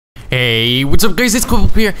Hey, what's up guys, it's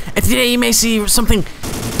Kwebbelkop here, and today you may see something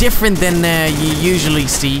different than you usually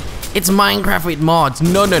see. It's Minecraft with mods.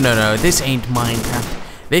 No, this ain't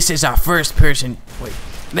Minecraft. This is a first-person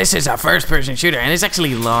shooter, and it's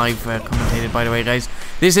actually live commentated, by the way, guys.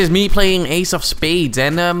 This is me playing Ace of Spades,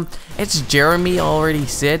 and it's Jeremy already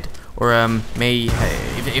said, or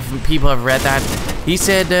if people have read that, he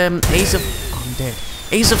said Ace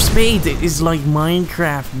of Spades is like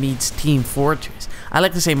Minecraft meets Team Fortress. I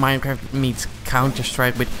like to say Minecraft meets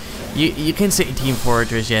Counter-Strike, but you can say Team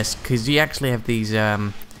Fortress, yes, because you actually have these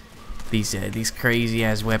crazy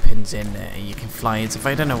ass weapons, and you can fly and stuff.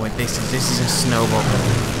 I don't know what this is. This is a snowball.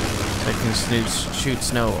 I can shoot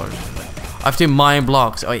snow, or I have to mine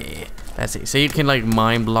blocks. Oh yeah, that's it. So you can like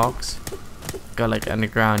mine blocks, go like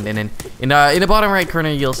underground, and then in the bottom right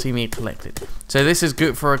corner you'll see me collect it. So this is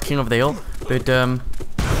good for a king of the hill, but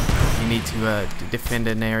you need to defend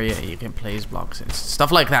an area. You can place blocks and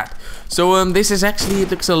stuff like that. So this is actually, it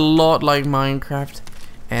looks a lot like Minecraft,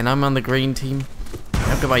 and I'm on the green team. I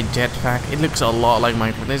have to buy jetpack. It looks a lot like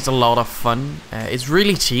Minecraft. It's a lot of fun. It's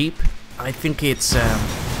really cheap. I think it's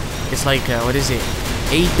like what is it,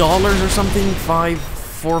 $8 or something? 4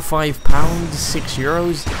 or 5 pounds,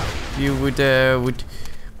 €6. You would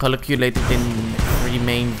calculate it in 3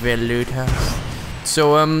 main valutas.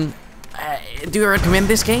 So do you recommend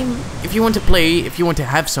this game? If you want to play, if you want to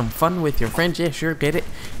have some fun with your friends, yeah, sure, get it.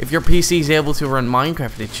 If your PC is able to run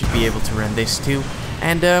Minecraft, it should be able to run this too.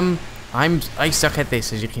 And I suck at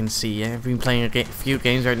this, as you can see. Yeah? I've been playing a few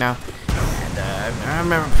games right now, and I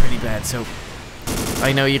remember pretty bad. So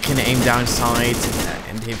I know you can aim down sides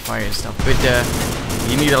and hit fire and stuff, but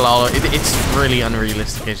you need a lot of. It's really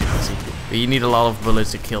unrealistic, as you can see. But you need a lot of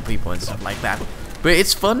bullets to kill people and stuff like that. But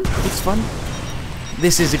it's fun. It's fun.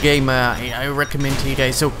 This is a game I recommend to you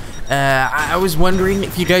guys. So I was wondering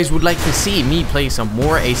if you guys would like to see me play some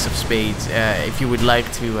more Ace of Spades. If you would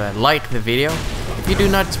like to like the video. If you do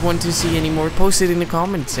not want to see any more, post it in the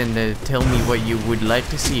comments and tell me what you would like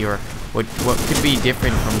to see, or what could be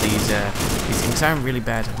different from these things. I'm really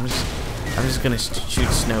bad. I'm just gonna shoot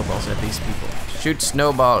snowballs at these people. Shoot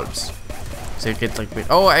snowballs. So it gets like big.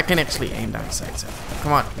 Oh, I can actually aim down sights.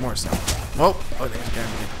 Come on, more snow. Whoa! Oh, there's a guy.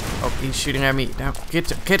 Oh, he's shooting at me. Now,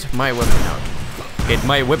 get my weapon out. Get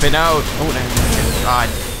my weapon out. Oh, God.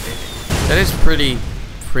 That is pretty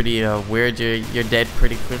weird. You're dead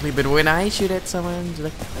pretty quickly. But when I shoot at someone,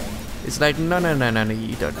 it's like no,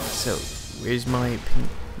 you don't. So where's my pin?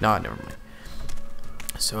 No, never mind.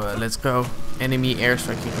 So let's go. Enemy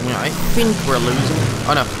airstrike. I think we're losing.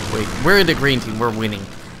 Oh no, wait. We're in the green team. We're winning.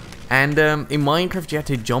 And in Minecraft, you have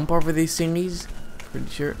to jump over these thingies. Pretty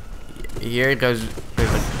sure. Here it goes like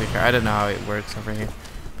quicker. I don't know how it works over here,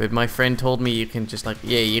 but my friend told me you can just like,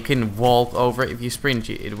 yeah, you can walk over. If you sprint,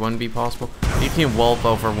 it won't be possible. You can walk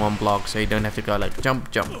over one block, so you don't have to go like jump.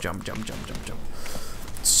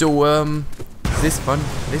 So is this fun?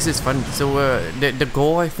 This is fun. So the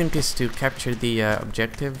goal, I think, is to capture the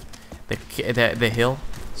objective, the hill.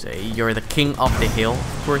 So you're the king of the hill,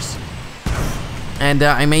 of course. And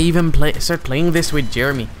I may even start playing this with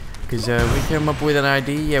Jeremy, because we came up with an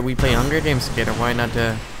idea. Yeah, we play Hunger Games together. Why not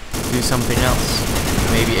do something else?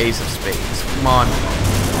 Maybe Ace of Spades. Come on,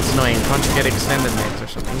 that's annoying. Can't you get extended legs or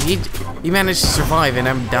something? He managed to survive, and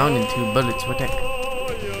I'm down in 2 bullets. What the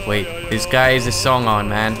heck? Wait, this guy is a song on,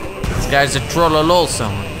 man. This guy's a trollolol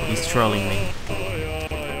song. He's trolling me.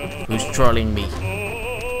 Who's trolling me?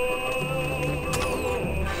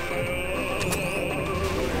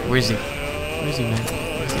 Where is he? Where is he, man?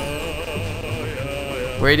 Where is he?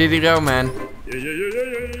 Where did he go, man?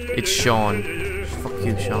 It's Sean. Fuck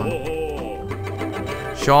you, Sean.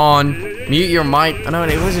 Sean, mute your mic. Oh no,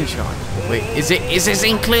 it wasn't Sean. Wait, is this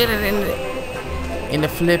included in the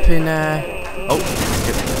flipping oh,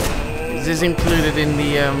 is this included in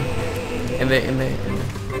the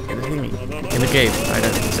thingy, in the game? I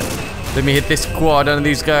don't think so. Let me hit this quad on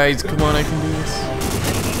these guys. Come on, I can do this.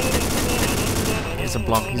 Here's a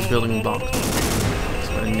block. He's building a block. He's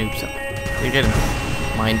got a noob up. You get him.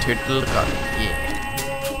 Mine turtle. Got it. Yeah.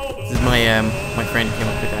 This is my friend came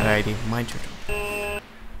up with that idea. Mine turtle.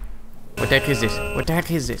 What the heck is this? What the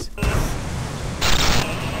heck is this?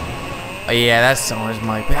 Oh yeah, that's someone's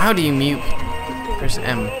mic. But how do you mute? Press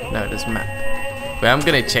M. No, it doesn't matter. But I'm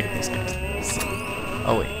gonna check this, guys.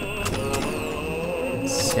 Oh wait.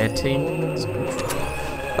 Settings.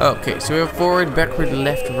 Okay, so we have forward, backward,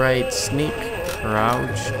 left, right, sneak,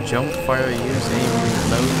 crouch, jump, fire, use, aim,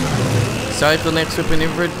 reload. Cycle next weapon,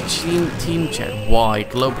 invert, team chat. Y,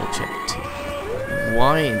 global chat. T.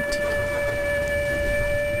 Y and T.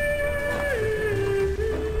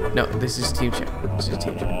 No, this is team chat. This is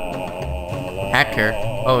team chat. Hacker.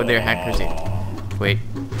 Oh, they're hackers here. Wait,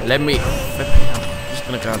 let me. I'm just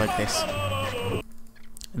gonna go like this.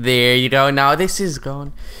 There you go. Now this is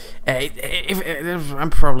gone. I'm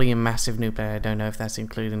probably a massive noob. I don't know if that's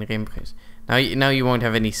included in the game because now you won't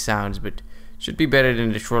have any sounds, but should be better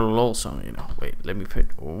than the Trollolol song, you know. Wait, let me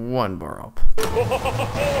put one bar up.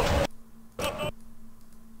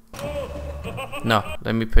 No,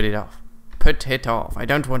 let me put it off. Put it off. I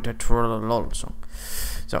don't want a Trollolol song.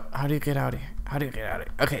 So how do you get out of here? How do you get out of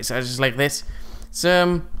here? Okay, so it's just like this.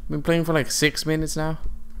 So been playing for like 6 minutes now.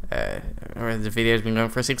 Or the video's been going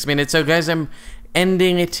for 6 minutes. So guys, I'm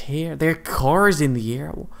ending it here. There are cars in the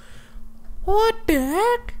air. What the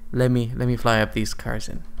heck? Let me fly up these cars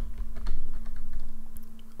in.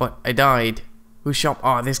 What? I died. Who shot?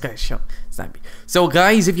 Oh, this guy shot. Snappy. So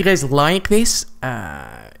guys, if you guys like this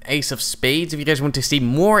Ace of Spades, if you guys want to see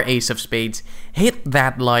more Ace of Spades, hit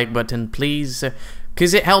that like button, please.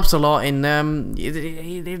 Because it helps a lot, and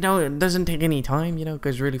it doesn't take any time, you know, it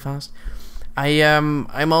goes really fast.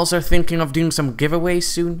 I'm also thinking of doing some giveaways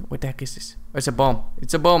soon. What the heck is this? Oh, it's a bomb.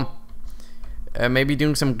 It's a bomb. Maybe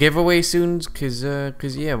doing some giveaways soon, cause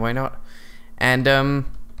yeah, why not? And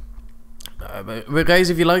but guys,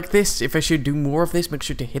 if you like this, if I should do more of this, make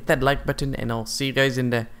sure to hit that like button, and I'll see you guys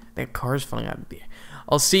in the cars falling out of there.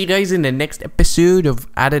 I'll see you guys in the next episode of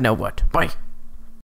I don't know what. Bye.